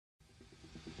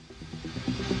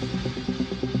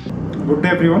Good day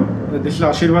everyone, this is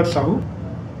Ashirwad Sahu,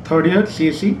 third year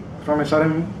CSE from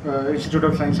SRM Institute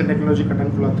of Science and Technology,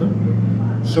 Katankulata.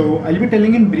 So I'll be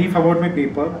telling in brief about my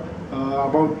paper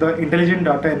about the intelligent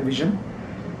data Envision.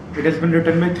 It has been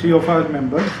written by three of our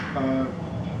members,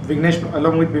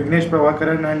 along with Vignesh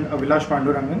Pravakaran and Avilash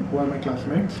Pandurangan, who are my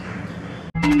classmates.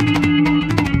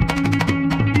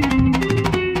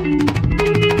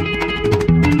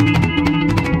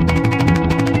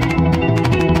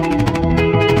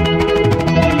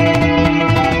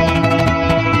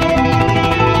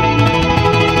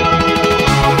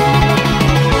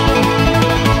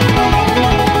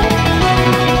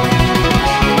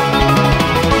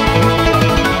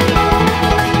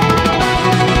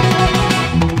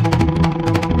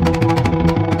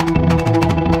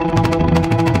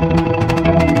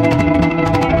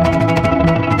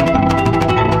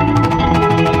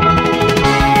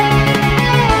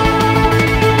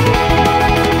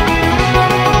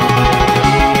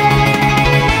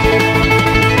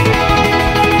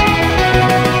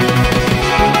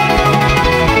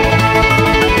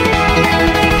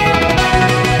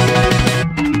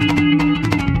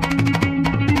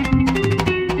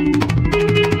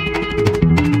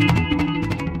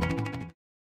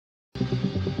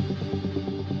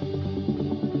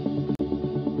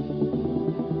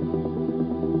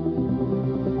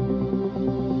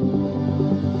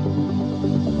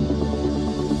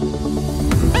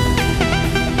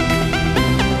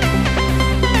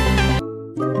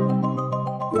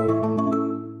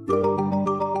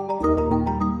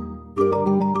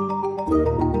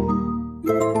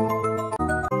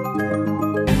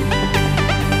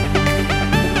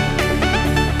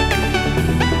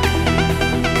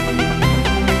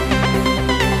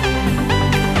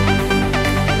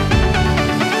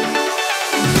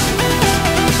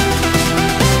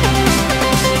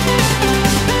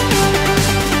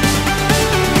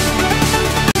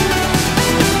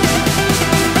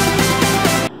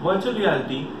 Virtual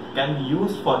reality can be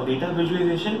used for data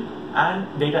visualization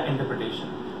and data interpretation.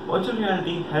 Virtual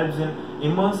reality helps in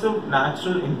immersive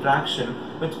natural interaction,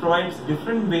 which provides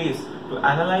different ways to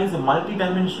analyze the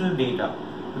multi-dimensional data.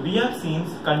 VR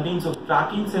scenes contains of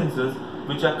tracking sensors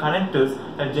which are connectors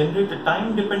that generate the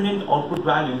time-dependent output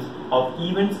values of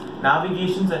events,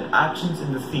 navigations and actions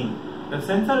in the scene. The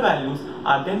sensor values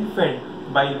are then fed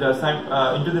by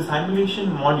into the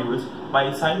simulation modules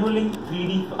by simulating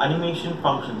 3D animation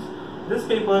functions. This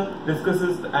paper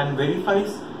discusses and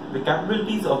verifies the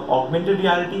capabilities of augmented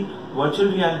reality,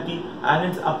 virtual reality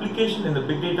and its application in the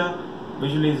big data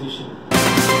visualization.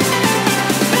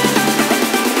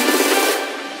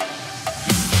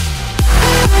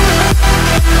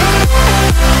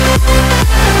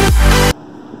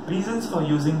 Reasons for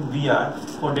using VR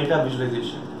for data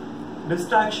visualization.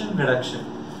 Distraction reduction.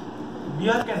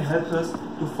 VR can help us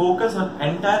to focus on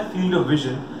entire field of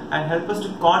vision and help us to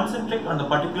concentrate on the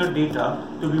particular data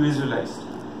to be visualized.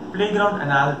 Playground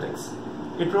analytics.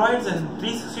 It provides a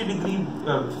 360-degree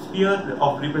sphere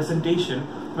of representation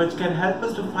which can help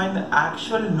us to find the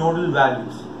actual nodal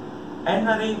values.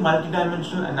 N-array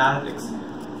multidimensional analytics.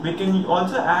 We can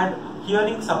also add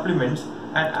hearing supplements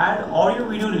and add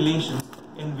audio-video relations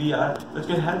in VR, which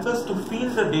can help us to feel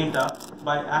the data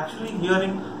by actually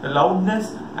hearing the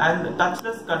loudness, and the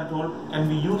touchless control can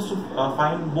be used to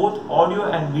find both audio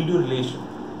and video relation.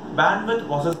 Bandwidth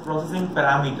processing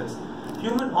parameters.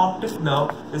 Human optic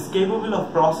nerve is capable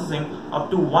of processing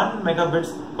up to 1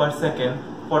 megabits per second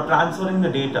for transferring the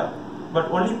data,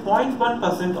 but only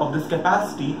 0.1% of this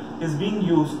capacity is being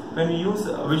used when we use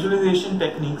visualization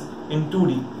techniques in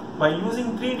 2D. By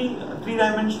using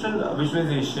three-dimensional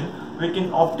visualization, we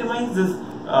can optimize this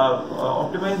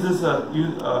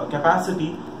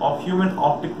capacity of human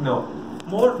optic nerve.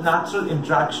 More natural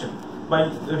interaction.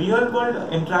 By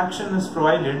real-world interaction is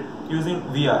provided using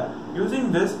VR.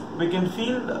 Using this, we can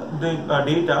feel the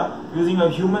data using our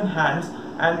human hands,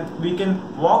 and we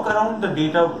can walk around the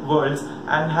data worlds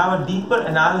and have a deeper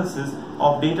analysis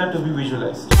of data to be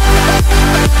visualized.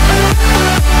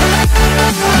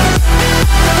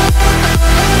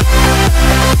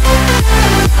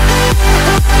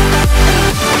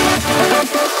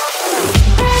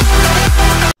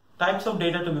 Types of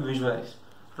data to be visualized.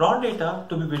 Raw data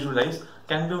to be visualized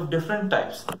can be of different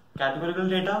types: categorical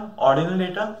data, ordinal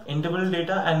data, interval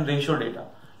data and ratio data.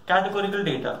 Categorical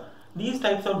data. These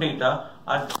types of data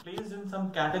are placed in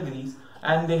some categories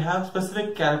and they have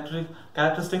specific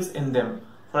characteristics in them.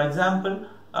 For example,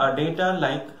 data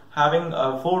like having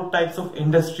 4 types of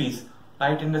industries: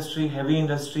 light industry, heavy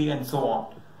industry and so on.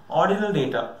 Ordinal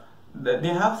data.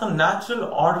 They have some natural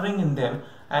ordering in them,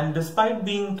 and despite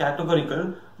being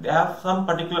categorical, they have some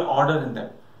particular order in them.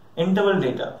 Interval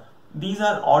data. These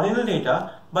are ordinal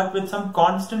data but with some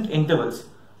constant intervals.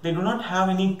 They do not have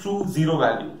any true zero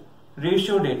value.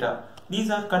 Ratio data. These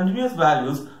are continuous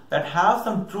values that have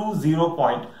some true 0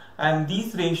 point, and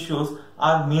these ratios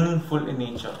are meaningful in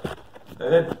nature.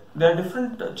 There are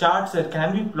different charts that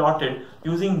can be plotted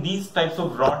using these types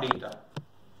of raw data.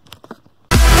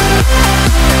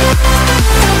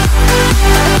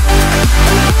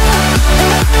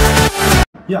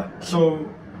 Yeah, so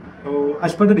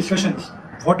as per the discussions,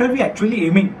 what are we actually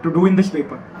aiming to do in this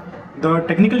paper? The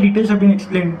technical details have been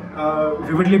explained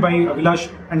vividly by Avilash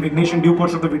and Vignesh in due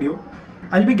course of the video.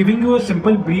 I'll be giving you a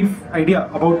simple brief idea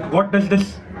about what does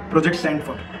this project stand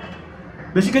for.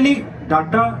 Basically,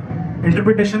 data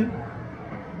interpretation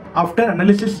after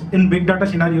analysis in big data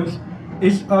scenarios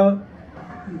is a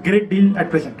great deal at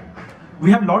present.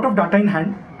 We have a lot of data in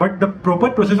hand, but the proper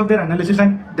process of their analysis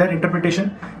and their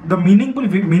interpretation, the meaningful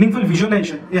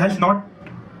visualization, it has not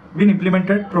been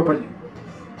implemented properly.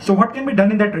 So what can be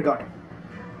done in that regard?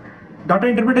 Data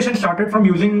interpretation started from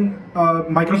using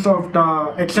Microsoft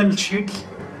Excel sheets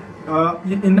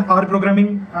in R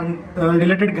programming and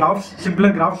related graphs,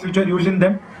 simpler graphs which are used in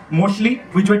them, mostly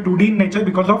which were 2D in nature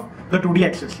because of the 2D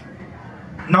axis.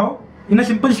 Now, in a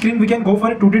simple screen, we can go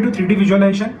for a 2D to 3D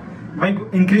visualization by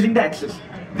increasing the axis.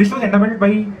 This was enabled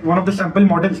by one of the sample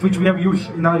models which we have used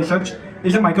in our research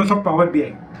is a Microsoft Power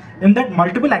BI. In that,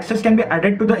 multiple axes can be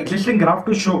added to the existing graph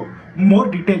to show more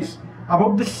details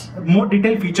about this, more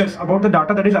detailed features about the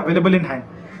data that is available in hand.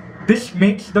 This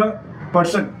makes the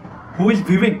person who is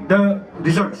viewing the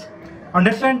results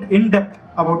understand in depth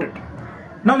about it.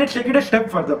 Now let's take it a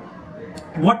step further.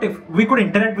 What if we could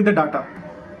interact with the data?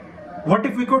 What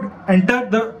if we could enter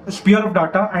the sphere of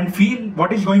data and feel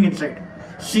what is going inside?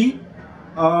 See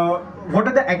what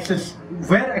are the axes,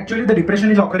 where actually the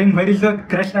depression is occurring, where is the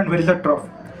crest and where is the trough.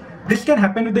 This can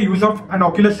happen with the use of an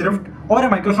Oculus Rift or a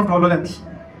Microsoft HoloLens.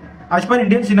 As per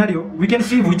Indian scenario, we can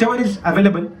see whichever is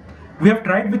available. We have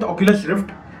tried with Oculus Rift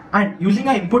and using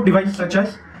an input device such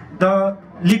as the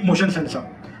leap motion sensor.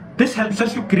 This helps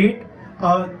us to create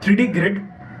a 3D grid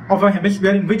of a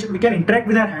hemisphere in which we can interact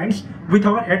with our hands with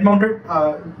our head-mounted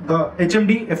the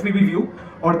HMD FPV view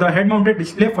or the head-mounted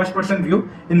display first-person view,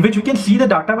 in which we can see the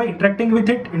data by interacting with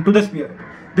it into the sphere.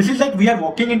 This is like we are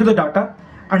walking into the data,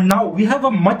 and now we have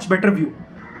a much better view.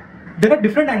 There are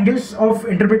different angles of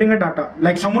interpreting a data.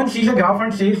 Like someone sees a graph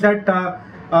and says that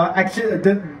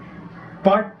the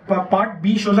part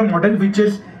B shows a model which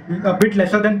is a bit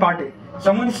lesser than part A.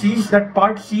 Someone sees that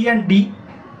part C and D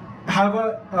have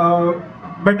a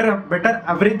better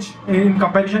average in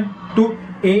comparison to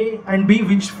A and B,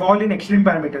 which fall in extreme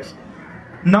parameters.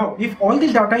 Now, if all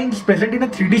this data is present in a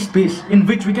 3D space in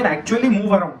which we can actually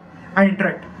move around and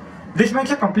interact, this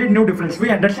makes a complete new difference. We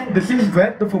understand this is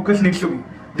where the focus needs to be.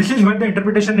 This is where the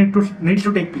interpretation needs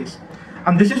to take place.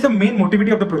 And this is the main motivity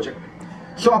of the project.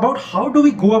 So about how do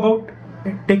we go about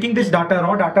taking this data,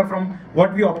 raw data from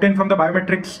what we obtain from the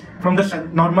biometrics, from the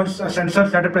normal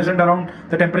sensors that are present around,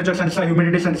 the temperature sensor,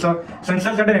 humidity sensor,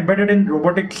 sensors that are embedded in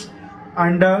robotics,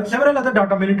 and several other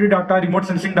data, military data, remote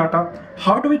sensing data.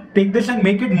 How do we take this and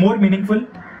make it more meaningful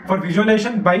for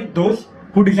visualization by those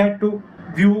who decide to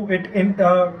view it in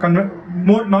a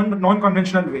more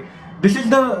non-conventional way? This is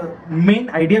the main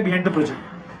idea behind the project.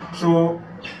 So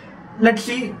let's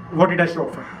see what it has to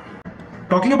offer.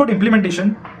 Talking about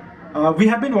implementation, we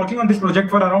have been working on this project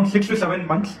for around 6 to 7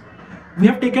 months. We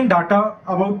have taken data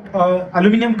about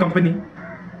aluminium company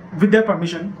with their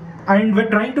permission, and we're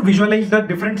trying to visualize the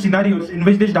different scenarios in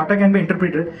which this data can be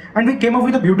interpreted, and we came up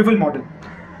with a beautiful model.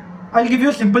 I'll give you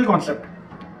a simple concept.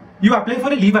 You apply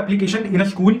for a leave application in a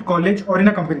school, college, or in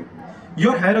a company.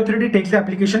 Your higher authority takes the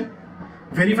application,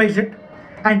 verifies it,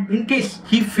 and in case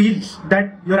he feels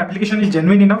that your application is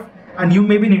genuine enough and you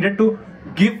may be needed to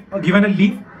given a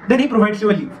leave, then he provides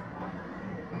you a leave.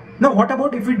 Now what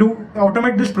about if we do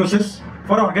automate this process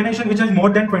for an organization which has more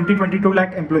than 22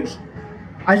 lakh employees?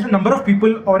 As the number of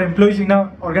people or employees in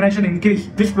an organization increase,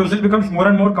 this process becomes more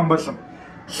and more cumbersome.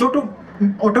 So to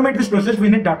automate this process, we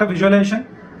need data visualization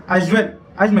as well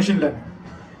as machine learning.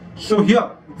 So here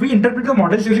we interpret the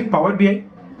models using Power BI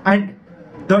and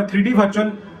the 3D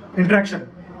virtual interaction,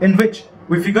 in which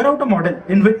we figure out a model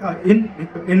in which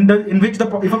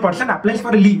if a person applies for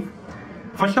a leave,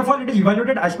 first of all it is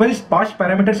evaluated as per his past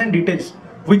parameters and details,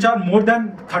 which are more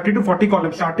than 30 to 40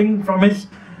 columns, starting from his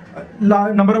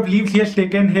number of leaves he has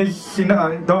taken, his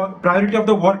the priority of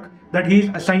the work that he is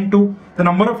assigned to, the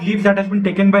number of leaves that has been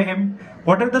taken by him,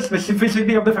 what are the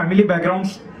specificity of the family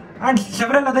backgrounds, and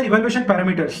several other evaluation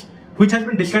parameters which has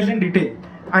been discussed in detail.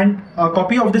 And a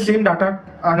copy of the same data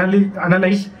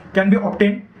analyzed can be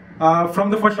obtained from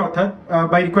the first author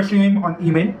by requesting him on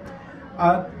email.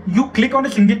 you click on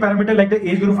a single parameter like the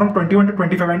age group from 21 to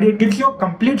 25 and it gives you a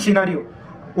complete scenario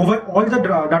over all the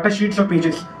data sheets or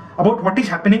pages about what is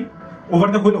happening over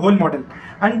the whole model.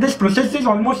 And this process is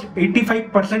almost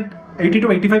 85%, 80 to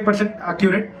 85%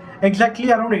 accurate,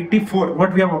 exactly around 84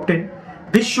 what we have obtained.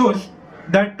 This shows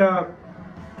that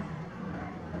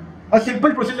a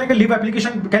simple process like a leave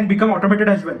application can become automated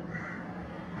as well.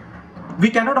 We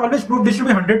cannot always prove this to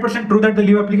be 100% true that the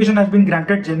leave application has been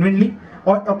granted genuinely,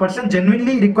 or a person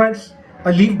genuinely requires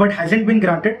a leave but hasn't been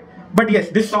granted. But yes,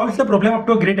 this solves the problem up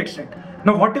to a great extent.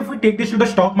 Now what if we take this to the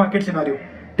stock market scenario,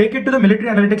 take it to the military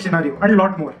analytics scenario, and a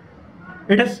lot more?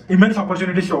 It has immense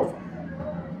opportunities to offer.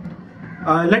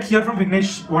 Let's hear from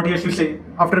Vignesh what he has to say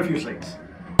after a few slides.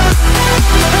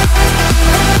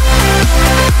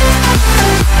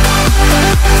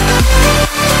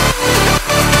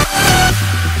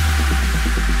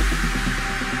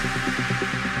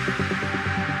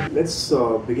 Let's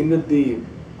begin with the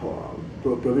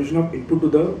provision of input to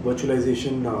the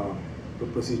virtualization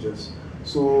procedures.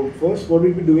 So first what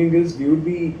we'll be doing is we would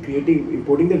be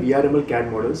importing the VRML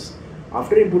CAD models.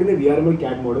 After importing the VRML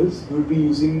CAD models, we will be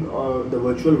using the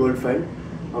virtual world file.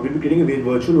 We'll be creating a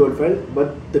virtual world file,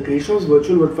 but the creation of this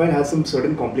virtual world file has some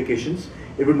certain complications.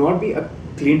 It would not be a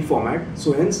clean format,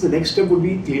 so hence the next step would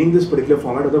be cleaning this particular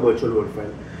format of the virtual world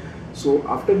file. So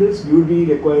after this, we will be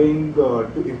requiring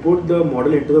to import the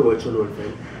model into the virtual world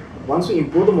file. Once we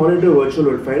import the model into the virtual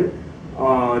world file,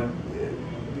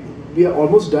 we are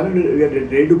almost done and we are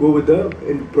ready to go with the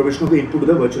provision of the input to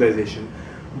the virtualization.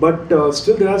 But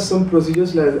still there are some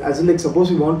procedures, as in like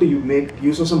suppose we want to make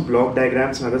use of some block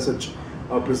diagrams and other such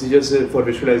procedures for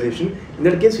visualization. In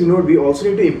that case, we also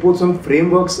need to import some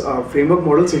framework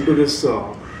models into this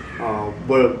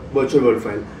virtual world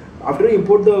file. After we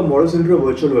import the models into a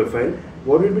virtual world file,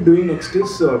 what we'll be doing next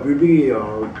is we'll be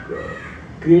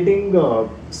creating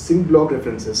sync block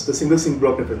references, the single sync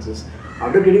block references.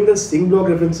 After creating the sync block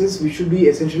references, we should be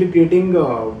essentially creating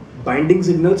binding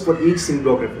signals for each sync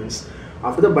block reference.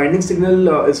 After the binding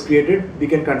signal is created, we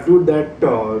can conclude that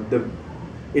the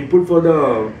input for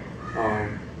the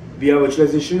VR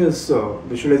visualization is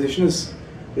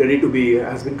ready to be,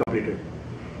 has been completed.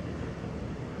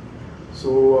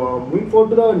 So moving forward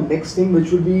to the next thing,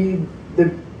 which will be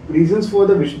the reasons for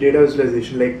the data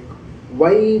visualization, like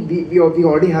why we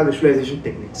already have visualization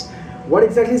techniques. What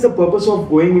exactly is the purpose of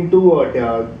going into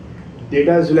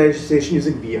data visualization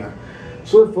using VR?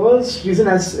 So the first reason,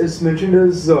 as is mentioned,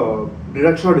 is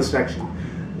reduction or distraction.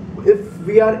 If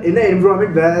we are in an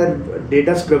environment where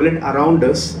data is prevalent around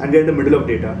us and we are in the middle of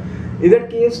data, in that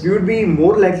case we would be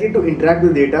more likely to interact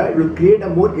with data. It will create a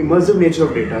more immersive nature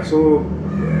of data. So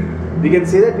we can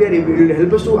say that it will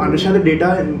help us to understand the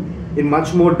data in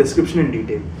much more description and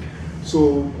detail.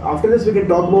 So after this we can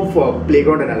talk about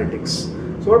playground analytics.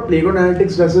 So what playground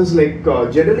analytics does is, like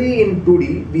generally in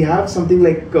 2D we have something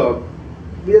like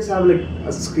we just have like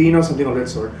a screen or something of that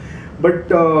sort. But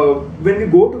when we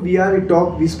go to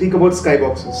VR, we speak about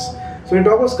skyboxes. So when we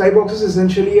talk about skyboxes,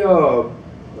 essentially a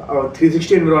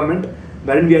 360 environment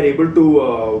wherein we are able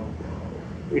to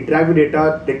interact with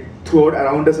data like throughout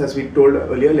around us, as we told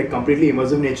earlier, like completely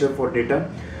immersive nature for data.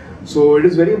 So it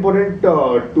is very important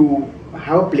to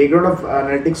have a playground of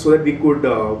analytics so that we could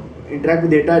interact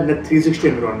with data in a 360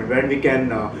 environment where we can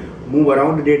move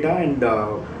around the data and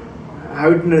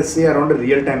have it in a, say, around a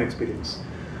real-time experience.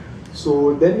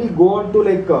 So then we go on to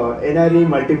like NRE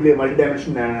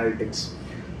multidimensional analytics.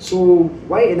 So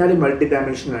why NRE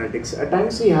multidimensional analytics? At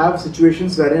times we have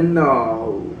situations wherein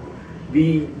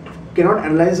we cannot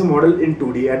analyze a model in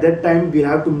 2D. At that time we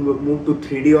have to move to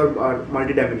 3D or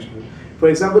multidimensional. For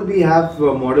example, we have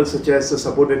models such as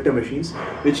support vector machines,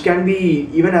 which can be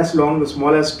even as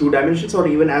small as 2 dimensions or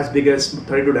even as big as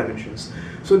 32 dimensions.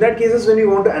 So in that cases, when we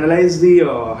want to analyze the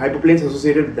hyperplanes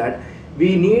associated with that,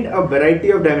 we need a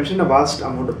variety of dimensions, a vast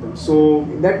amount of them. So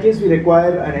in that case, we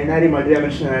require an NRE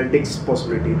multidimensional analytics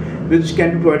possibility, which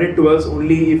can be provided to us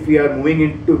only if we are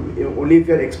only if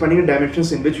we are expanding the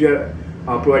dimensions in which we are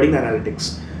providing the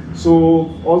analytics. So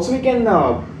also we can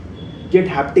get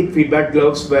haptic feedback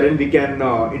gloves wherein we can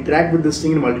interact with this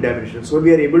thing in multi-dimensional. So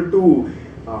we are able to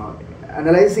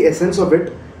analyze the essence of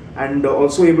it and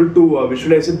also able to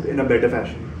visualize it in a better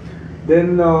fashion.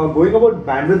 Then going about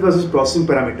bandwidth versus processing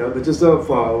parameter, which is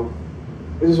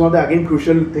one of the again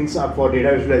crucial things for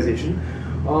data visualization.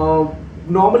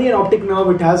 Normally an optic nerve,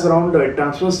 it has around, it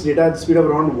transfers data at the speed of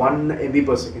around 1 MB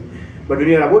per second. But when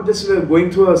we are about just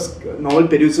going through a normal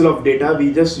perusal of data,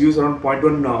 we just use around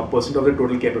 0.1% of the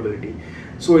total capability.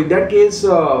 So in that case,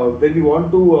 when we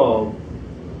want to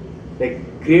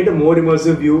create a more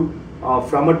immersive view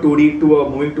from a 2D to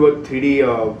moving to a 3D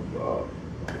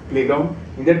playground.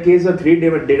 In that case, the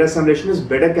 3D data simulation is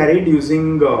better carried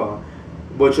using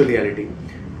virtual reality.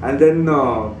 And then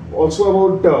also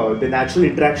about the natural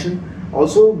interaction.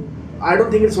 Also, I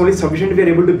don't think it's only sufficient if we are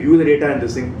able to view the data in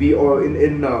this thing, or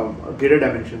in greater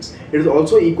dimensions. It is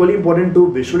also equally important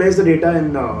to visualize the data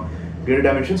in greater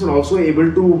dimensions and also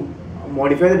able to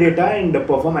modify the data and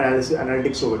perform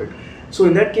analytics over it. So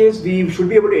in that case, we should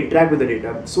be able to interact with the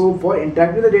data. So for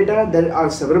interacting with the data, there are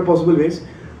several possible ways.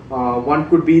 One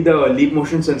could be the leap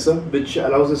motion sensor, which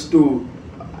allows us to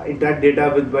interact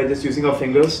data with by just using our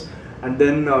fingers, and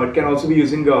then it can also be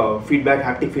using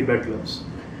haptic feedback gloves.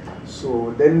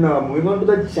 So then moving on to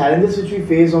the challenges which we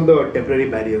face on the temporary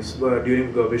barriers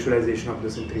during visualization of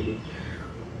this in 3D.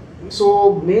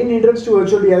 So main hindrance to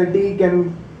virtual reality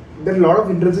there are a lot of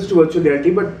hindrances to virtual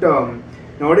reality, but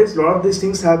nowadays a lot of these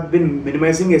things have been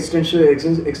minimizing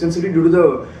extensively due to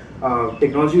the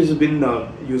technology which has been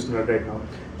used right now.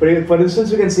 For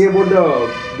instance, we can say about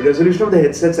the resolution of the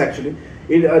headsets actually.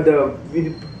 We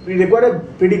require a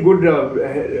pretty good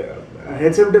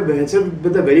headset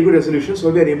with a very good resolution,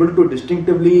 so we are able to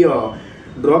distinctively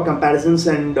draw comparisons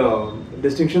and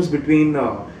distinctions between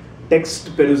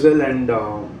text perusal and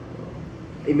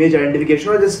image identification,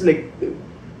 or just like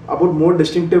about more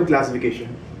distinctive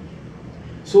classification.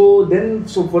 So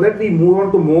for that we move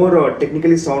on to more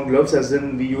technically sound gloves, as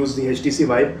in we use the HTC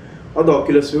Vive or the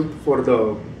Oculus Rift for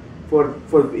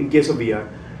in case of VR.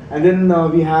 And then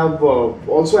we have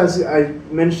also, as I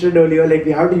mentioned earlier, like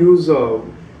we have to use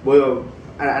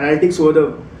analytics over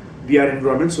the VR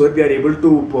environment, so that we are able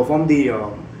to perform the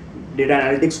data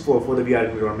analytics for the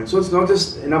VR environment. So it's not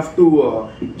just enough to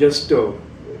just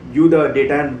view the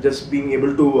data and just being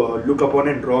able to look upon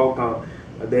and draw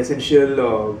the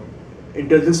essential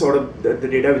intelligence out of the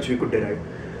data which we could derive.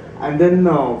 And then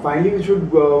finally,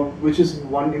 which is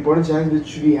one important challenge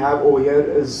which we have over here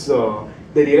is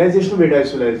the realization of data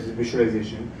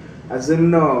visualization. As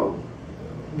in,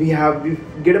 we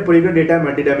get a particular data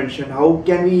multi-dimension. How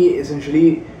can we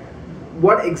essentially,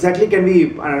 what exactly can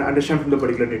we understand from the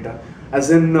particular data?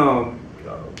 As in,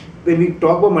 when we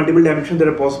talk about multiple dimensions, there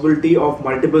are possibility of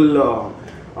multiple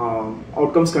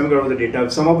outcomes coming out of the data,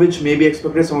 some of which may be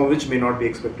expected, some of which may not be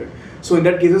expected. So in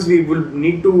that cases, we will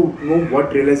need to know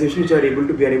what realizations we are able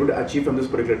to achieve from this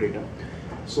particular data.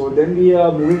 So then we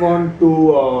are moving on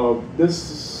to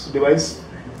this device,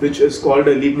 which is called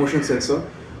a leap motion sensor.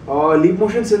 Leap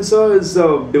motion sensor is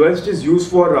a device which is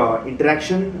used for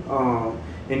interaction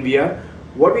in VR.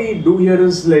 What we do here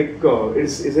is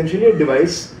it's essentially a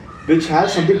device which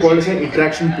has something called as an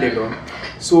interaction playground.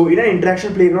 So in an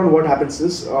interaction playground, what happens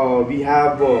is we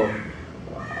have a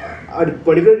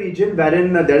particular region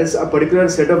wherein there is a particular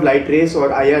set of light rays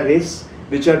or IR rays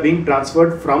which are being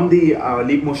transferred from the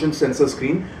leap motion sensor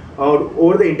screen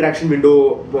over the interaction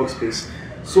window workspace.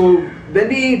 So when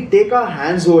we take our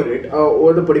hands over it,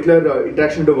 over the particular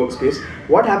interaction window workspace,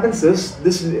 what happens is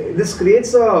this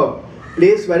creates a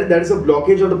place where there is a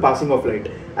blockage of the passing of light.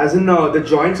 As in the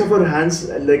joints of our hands,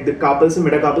 like the carpals and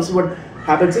metacarpals, what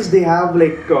happens is they have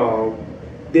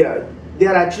they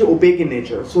are actually opaque in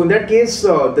nature. So in that case,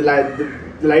 the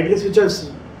light rays which are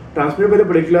transmitted by the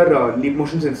particular leap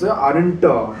motion sensor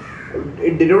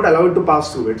they don't allow it to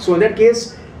pass through it. So in that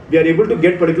case, we are able to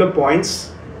get particular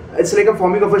points. It's like a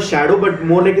forming of a shadow, but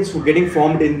more like it's getting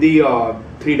formed in the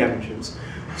 3 dimensions.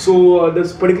 So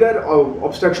this particular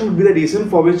obstruction would be the reason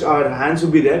for which our hands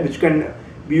would be there, which can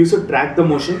be used to track the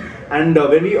motion. And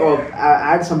when we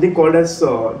add something called as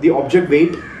the object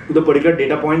weight to the particular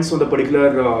data points on the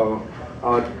particular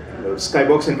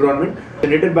skybox environment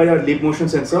generated by our leap motion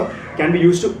sensor, can be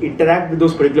used to interact with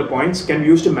those particular points, can be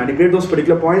used to manipulate those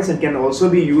particular points, and can also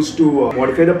be used to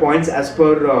modify the points as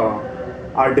per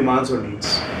our demands or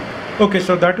needs. Okay,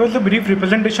 so that was a brief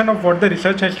representation of what the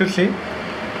research has to say.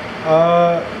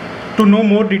 To know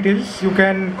more details, you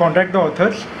can contact the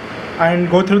authors and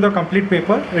go through the complete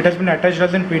paper. It has been attached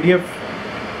as in PDF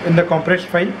in the compressed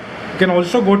file. You can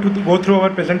also go through our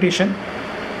presentation.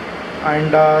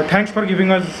 And thanks for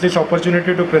giving us this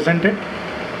opportunity to present it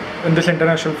in this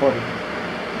international forum.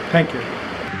 Thank you.